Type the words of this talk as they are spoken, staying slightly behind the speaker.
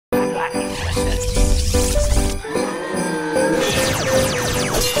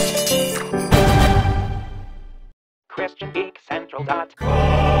Do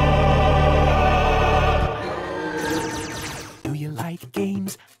you like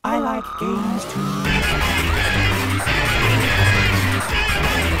games? I like games too.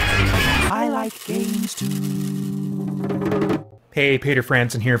 I like games too. Hey, Peter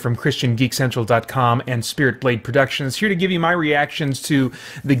Franson here from christiangeekcentral.com and Spirit Blade Productions, here to give you my reactions to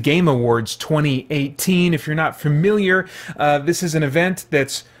the Game Awards 2018. If you're not familiar, this is an event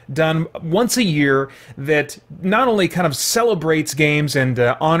that's done once a year that not only kind of celebrates games and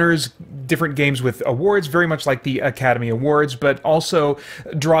honors different games with awards, very much like the Academy Awards, but also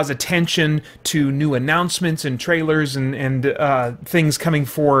draws attention to new announcements and trailers and things coming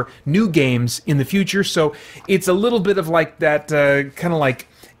for new games in the future. So it's a little bit of like that kind of like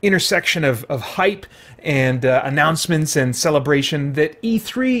intersection of hype and announcements and celebration that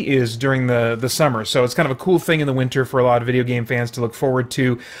E3 is during the summer. So it's kind of a cool thing in the winter for a lot of video game fans to look forward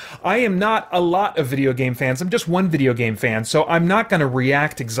to. I am not a lot of video game fans. I'm just one video game fan, so I'm not going to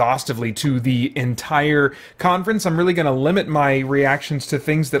react exhaustively to the entire conference. I'm really going to limit my reactions to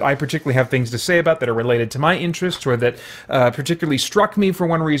things that I particularly have things to say about, that are related to my interests, or that particularly struck me for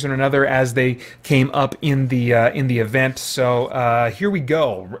one reason or another as they came up in the event. So here we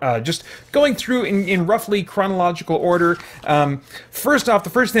go. Just going through in roughly chronological order. First off, the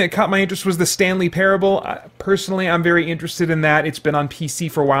first thing that caught my interest was the Stanley Parable. Personally, I'm very interested in that. It's been on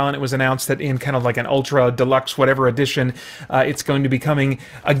PC for a while, and it was announced that in kind of like an ultra deluxe whatever edition, it's going to be coming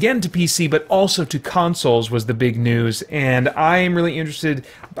again to PC, but also to consoles was the big news. And I am really interested,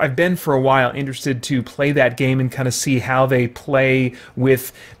 I've been for a while interested to play that game and kind of see how they play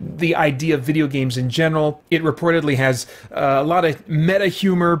with the idea of video games in general. It reportedly has a lot of meta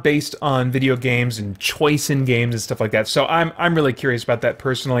humor based on video games and choice in games and stuff like that. So I'm really curious about that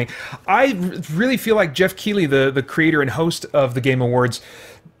personally. I really feel like Jeff Keighley, the creator and host of the Game Awards,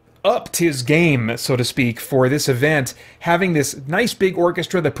 upped his game, so to speak, for this event, having this nice big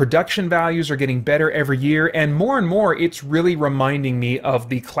orchestra. The production values are getting better every year, and more it's really reminding me of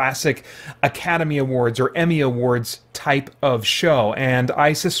the classic Academy Awards or Emmy Awards type of show, and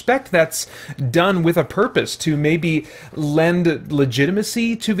I suspect that's done with a purpose to maybe lend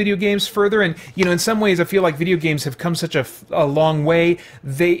legitimacy to video games further. And you know, in some ways I feel like video games have come such a long way.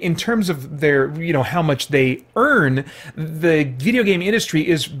 They, in terms of their, you know, how much they earn, the video game industry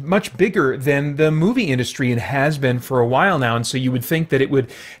is much bigger than the movie industry and has been for a while now, and so you would think that it would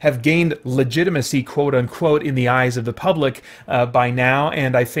have gained legitimacy, quote unquote, in the eyes of the public by now.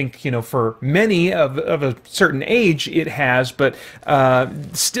 And I think, you know, for many of a certain age it has, but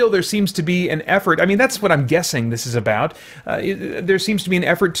still there seems to be an effort. I mean, that's what I'm guessing this is about. There seems to be an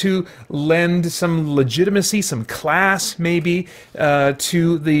effort to lend some legitimacy, some class maybe,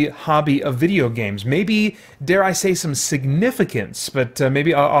 to the hobby of video games. Maybe, dare I say, some significance, but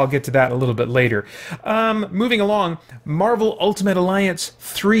maybe I'll get to that a little bit later. Moving along, Marvel Ultimate Alliance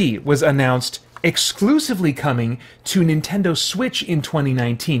 3 was announced, exclusively coming to Nintendo Switch in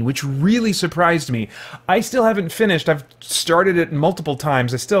 2019, which really surprised me. I still haven't finished. I've started it multiple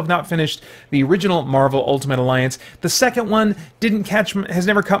times. I still have not finished the original Marvel Ultimate Alliance. The second one has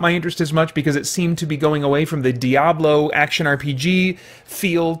never caught my interest as much because it seemed to be going away from the Diablo action RPG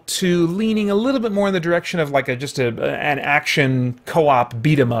feel to leaning a little bit more in the direction of like an action co-op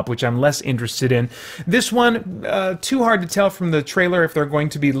beat 'em up, which I'm less interested in. This one, too hard to tell from the trailer if they're going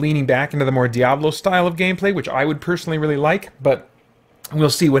to be leaning back into the more Diablo style of gameplay, which I would personally really like, but we'll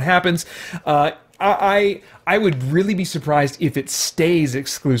see what happens. I would really be surprised if it stays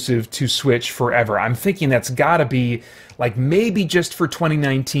exclusive to Switch forever. I'm thinking that's gotta be like maybe just for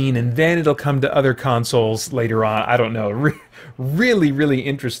 2019, and then it'll come to other consoles later on. I don't know. Really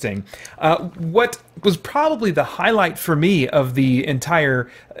interesting. What was probably the highlight for me of the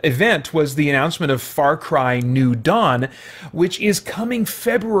entire event was the announcement of Far Cry New Dawn, which is coming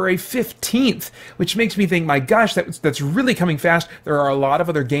February 15th, which makes me think, my gosh, that's really coming fast. There are a lot of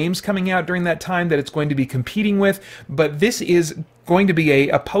other games coming out during that time that it's going to be competing with, but this is going to be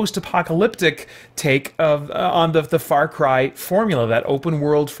a post-apocalyptic take on the Far Cry formula, that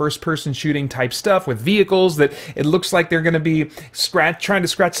open-world, first-person shooting type stuff with vehicles that it looks like they're going to be trying to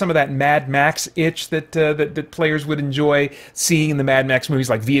scratch some of that Mad Max itch that players would enjoy seeing in the Mad Max movies,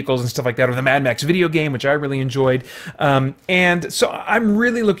 like vehicles and stuff like that, or the Mad Max video game, which I really enjoyed. And so I'm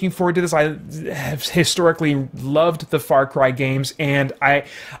really looking forward to this. I have historically loved the Far Cry games, and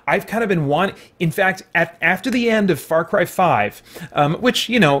I've kind of been wanting. In fact, after the end of Far Cry 5, which,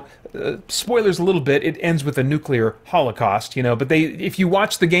 you know, spoilers a little bit, it ends with a nuclear holocaust, you know, but if you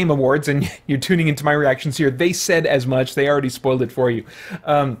watch the Game Awards and you're tuning into my reactions here, they said as much. They already spoiled it for you.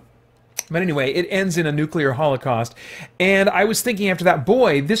 But anyway, it ends in a nuclear holocaust. And I was thinking after that,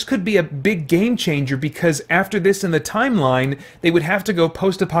 boy, this could be a big game changer, because after this in the timeline, they would have to go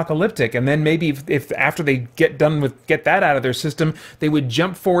post-apocalyptic. And then maybe if after they get that out of their system, they would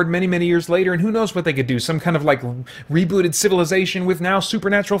jump forward many, many years later, and who knows what they could do. Some kind of like rebooted civilization with now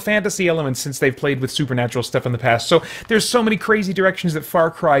supernatural fantasy elements, since they've played with supernatural stuff in the past. So there's so many crazy directions that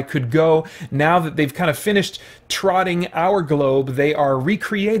Far Cry could go. Now that they've kind of finished trotting our globe, they are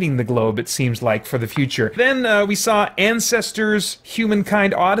recreating the globe, it seems like, for the future. Then we saw Ancestors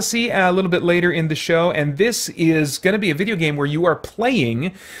Humankind Odyssey a little bit later in the show, and this is going to be a video game where you are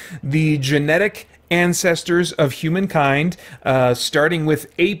playing the genetic ancestors of humankind, starting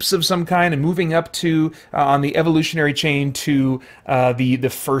with apes of some kind and moving up to on the evolutionary chain to the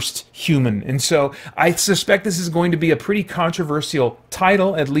first human. And so I suspect this is going to be a pretty controversial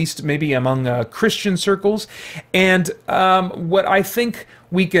title, at least maybe among Christian circles. And what I think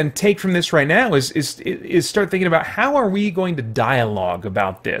we can take from this right now is start thinking about, how are we going to dialogue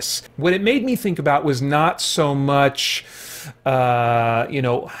about this? What it made me think about was not so much you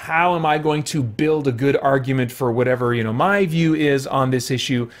know, how am I going to build a good argument for whatever, you know, my view is on this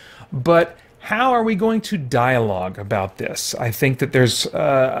issue, but how are we going to dialogue about this? I think that there's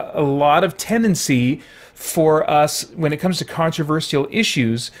a lot of tendency for us, when it comes to controversial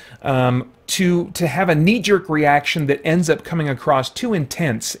issues, to have a knee-jerk reaction that ends up coming across too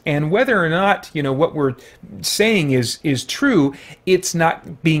intense. And whether or not, you know, what we're saying is true, it's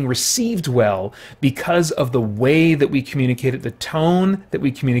not being received well because of the way that we communicate it, the tone that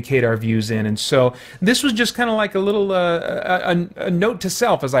we communicate our views in. And so this was just kind of like a little a note to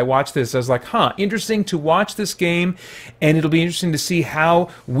self as I watched this. I was like, huh, interesting to watch this game, and it'll be interesting to see how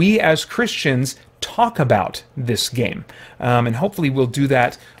we as Christians talk about this game. And hopefully we'll do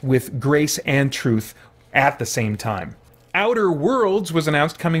that with grace and truth at the same time. Outer Worlds was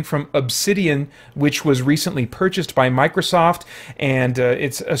announced, coming from Obsidian, which was recently purchased by Microsoft, and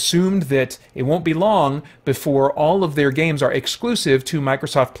it's assumed that it won't be long before all of their games are exclusive to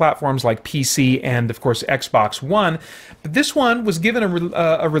Microsoft platforms like PC and, of course, Xbox One. But this one was given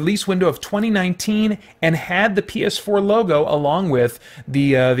a release window of 2019 and had the PS4 logo along with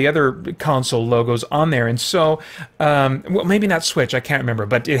the other console logos on there. And so, well, maybe not Switch, I can't remember,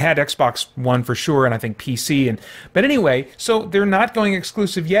 but it had Xbox One for sure, and I think PC. But anyway, so they're not going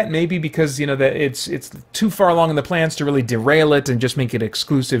exclusive yet, maybe because, you know, that it's too far along in the plans to really derail it and just make it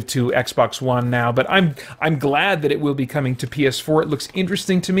exclusive to Xbox One now. But I'm glad that it will be coming to PS4. It looks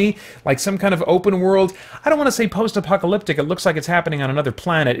interesting to me, like some kind of open world. I don't want to say post-apocalyptic. It looks like it's happening on another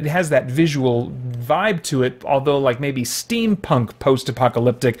planet. It has that visual vibe to it, although like maybe steampunk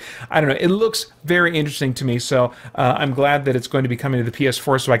post-apocalyptic. I don't know. It looks very interesting to me, so I'm glad that it's going to be coming to the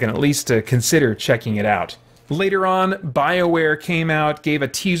PS4, so I can at least consider checking it out. Later on, BioWare came out, gave a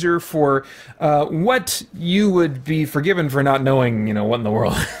teaser for what you would be forgiven for not knowing, you know, what in the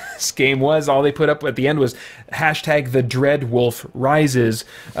world this game was. All they put up at the end was hashtag the Dread Wolf Rises,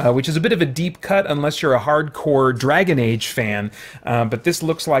 which is a bit of a deep cut unless you're a hardcore Dragon Age fan. But this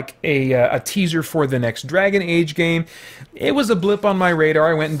looks like a teaser for the next Dragon Age game. It was a blip on my radar.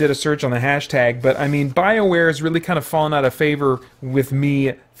 I went and did a search on the hashtag, but I mean, BioWare has really kind of fallen out of favor with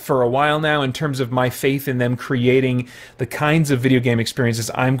me for a while now in terms of my faith in them creating the kinds of video game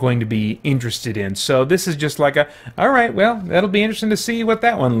experiences I'm going to be interested in. So this is just like all right, well, that'll be interesting to see what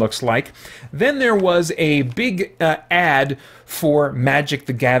that one looks like. Then there was a big ad for Magic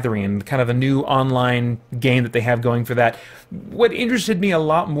the Gathering, kind of the new online game that they have going for that. What interested me a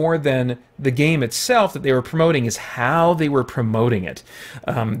lot more than the game itself that they were promoting is how they were promoting it.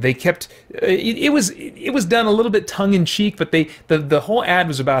 They kept it was done a little bit tongue-in-cheek, but the whole ad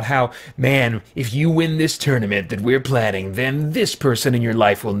was about how, man, if you win this tournament that we're planning, then this person in your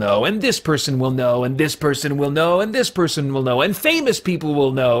life will know, and this person will know, and this person will know, and this person will know, and famous people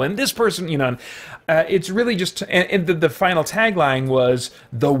will know, and this person, you know. It's really just, and the final tagline was,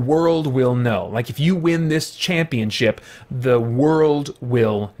 the world will know. Like, if you win this championship, the world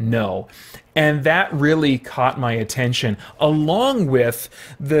will know. And that really caught my attention, along with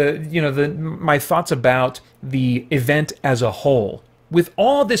my thoughts about the event as a whole. With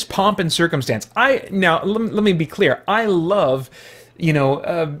all this pomp and circumstance, now let me be clear, I love,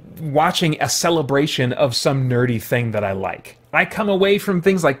 watching a celebration of some nerdy thing that I like. I come away from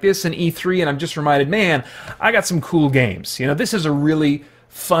things like this and E3 and I'm just reminded, man, I got some cool games. This is a really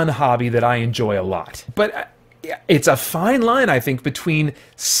fun hobby that I enjoy a lot. But it's a fine line, I think, between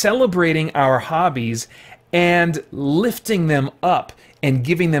celebrating our hobbies and lifting them up and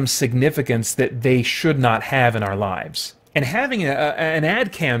giving them significance that they should not have in our lives. And having an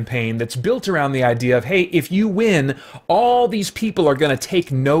ad campaign that's built around the idea of, hey, if you win, all these people are going to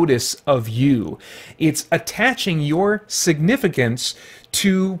take notice of you. It's attaching your significance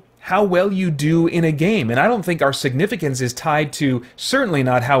to how well you do in a game. And I don't think our significance is tied to, certainly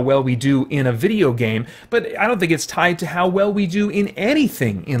not how well we do in a video game, but I don't think it's tied to how well we do in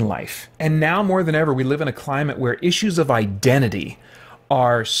anything in life. And now more than ever, we live in a climate where issues of identity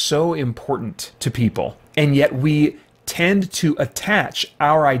are so important to people. And yet we tend to attach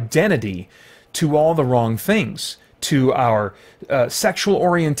our identity to all the wrong things, to our sexual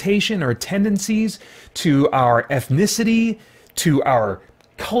orientation or tendencies, to our ethnicity, to our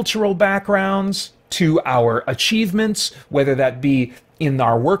cultural backgrounds, to our achievements, whether that be in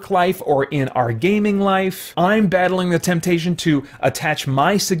our work life or in our gaming life. I'm battling the temptation to attach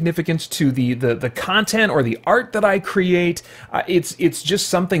my significance to the content or the art that I create. It's just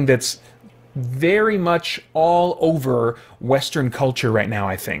something that's very much all over Western culture right now,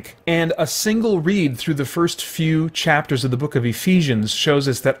 I think. And a single read through the first few chapters of the book of Ephesians shows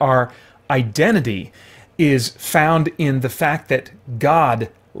us that our identity is found in the fact that God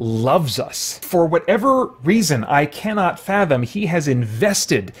loves us. For whatever reason I cannot fathom, He has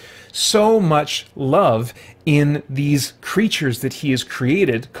invested so much love in these creatures that He has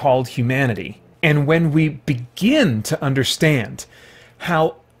created called humanity. And when we begin to understand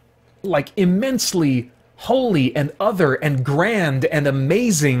how immensely holy and other and grand and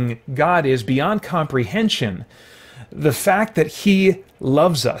amazing God is beyond comprehension, the fact that He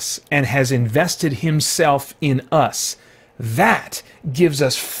loves us and has invested Himself in us, that gives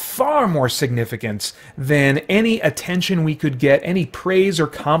us far more significance than any attention we could get, any praise or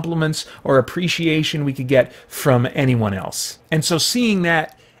compliments or appreciation we could get from anyone else. And so seeing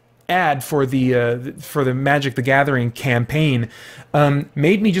that ad for the Magic the Gathering campaign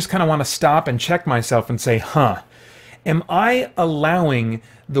made me just kind of want to stop and check myself and say, am I allowing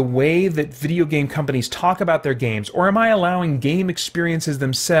the way that video game companies talk about their games, or am I allowing game experiences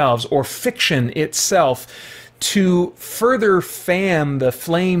themselves or fiction itself to further fan the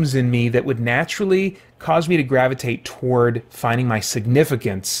flames in me that would naturally cause me to gravitate toward finding my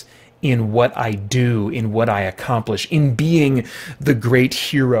significance in what I do, in what I accomplish, in being the great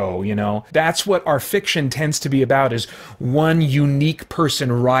hero, you know? That's what our fiction tends to be about, is one unique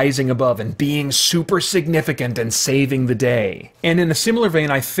person rising above and being super significant and saving the day. And in a similar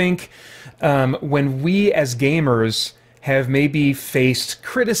vein, I think when we as gamers have maybe faced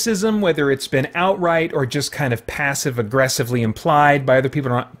criticism, whether it's been outright or just kind of passive-aggressively implied by other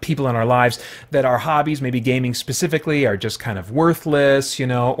people in our lives, that our hobbies, maybe gaming specifically, are just kind of worthless, you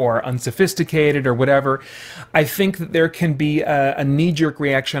know, or unsophisticated or whatever. I think that there can be a knee-jerk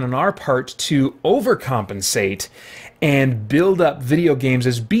reaction on our part to overcompensate and build up video games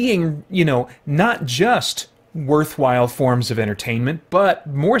as being, you know, not just worthwhile forms of entertainment, but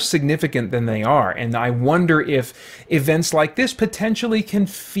more significant than they are. And I wonder if events like this potentially can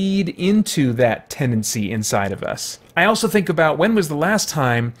feed into that tendency inside of us. I also think about, when was the last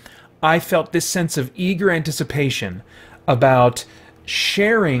time I felt this sense of eager anticipation about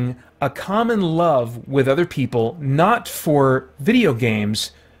sharing a common love with other people, not for video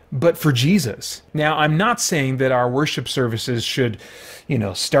games, but for Jesus. Now, I'm not saying that our worship services should, you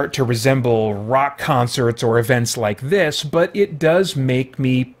know, start to resemble rock concerts or events like this, but it does make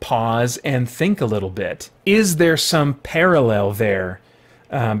me pause and think a little bit. Is there some parallel there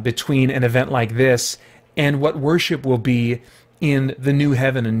between an event like this and what worship will be in the new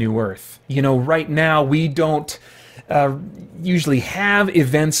heaven and new earth? You know, right now we don't usually have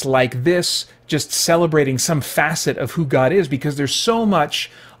events like this just celebrating some facet of who God is, because there's so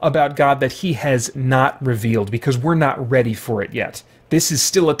much about God that He has not revealed, because we're not ready for it yet. This is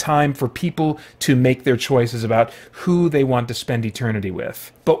still a time for people to make their choices about who they want to spend eternity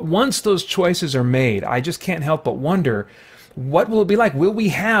with. But once those choices are made, I just can't help but wonder, what will it be like? Will we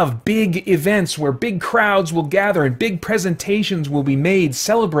have big events where big crowds will gather and big presentations will be made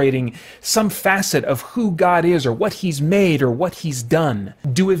celebrating some facet of who God is, or what He's made, or what He's done?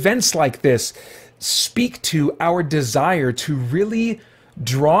 Do events like this speak to our desire to really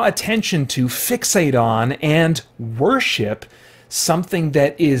draw attention to, fixate on, and worship something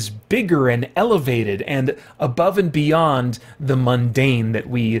that is bigger and elevated and above and beyond the mundane that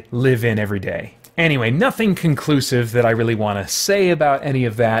we live in every day? Anyway, nothing conclusive that I really want to say about any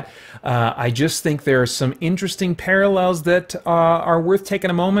of that. I just think there are some interesting parallels that are worth taking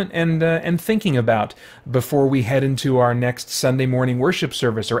a moment and thinking about before we head into our next Sunday morning worship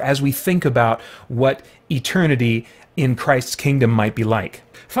service, or as we think about what eternity in Christ's kingdom might be like.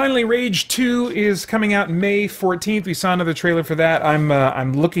 Finally, Rage 2 is coming out May 14th. We saw another trailer for that.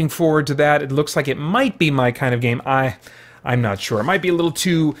 I'm looking forward to that. It looks like it might be my kind of game. I'm not sure. It might be a little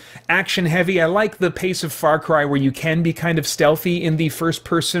too action-heavy. I like the pace of Far Cry where you can be kind of stealthy in the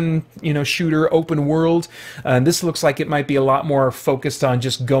first-person, shooter open world. This looks like it might be a lot more focused on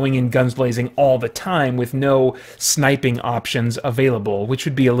just going in guns blazing all the time with no sniping options available, which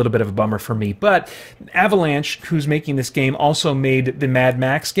would be a little bit of a bummer for me. But Avalanche, who's making this game, also made the Mad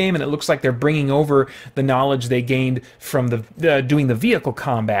Max game, and it looks like they're bringing over the knowledge they gained from doing the vehicle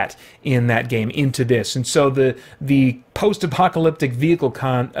combat in that game into this. And so the post-apocalyptic vehicle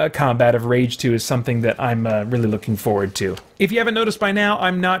combat of Rage 2 is something that I'm really looking forward to. If you haven't noticed by now,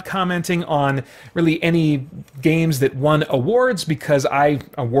 I'm not commenting on really any games that won awards, because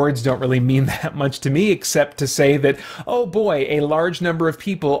awards don't really mean that much to me, except to say that, oh boy, a large number of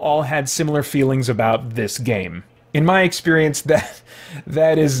people all had similar feelings about this game. In my experience,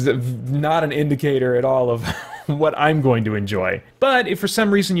 that is not an indicator at all of what I'm going to enjoy. But if for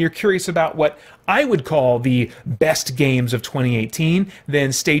some reason you're curious about what I would call the best games of 2018,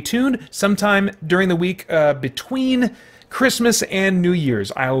 then stay tuned. Sometime during the week between Christmas and New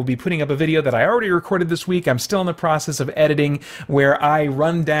Year's, I will be putting up a video that I already recorded this week. I'm still in the process of editing, where I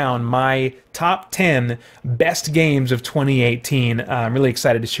run down my top 10 best games of 2018. I'm really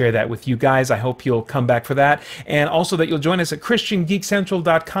excited to share that with you guys. I hope you'll come back for that, and also that you'll join us at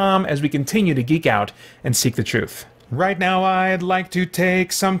christiangeekcentral.com as we continue to geek out and seek the truth. Right now I'd like to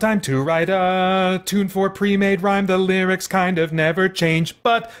take some time to write a tune for pre-made rhyme. The lyrics kind of never change,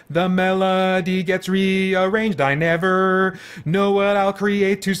 but the melody gets rearranged. I never know what I'll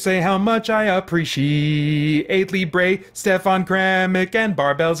create to say how much I appreciate Libre, Stefan Kremik, and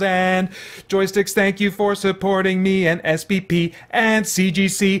Barbells and Joysticks. Thank you for supporting me, and SBP and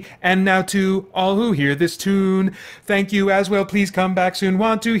CGC. And now to all who hear this tune, thank you as well. Please come back soon.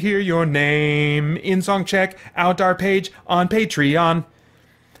 Want to hear your name in song. Check out our page on Patreon.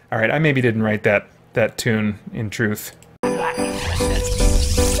 All right, I maybe didn't write that tune in truth.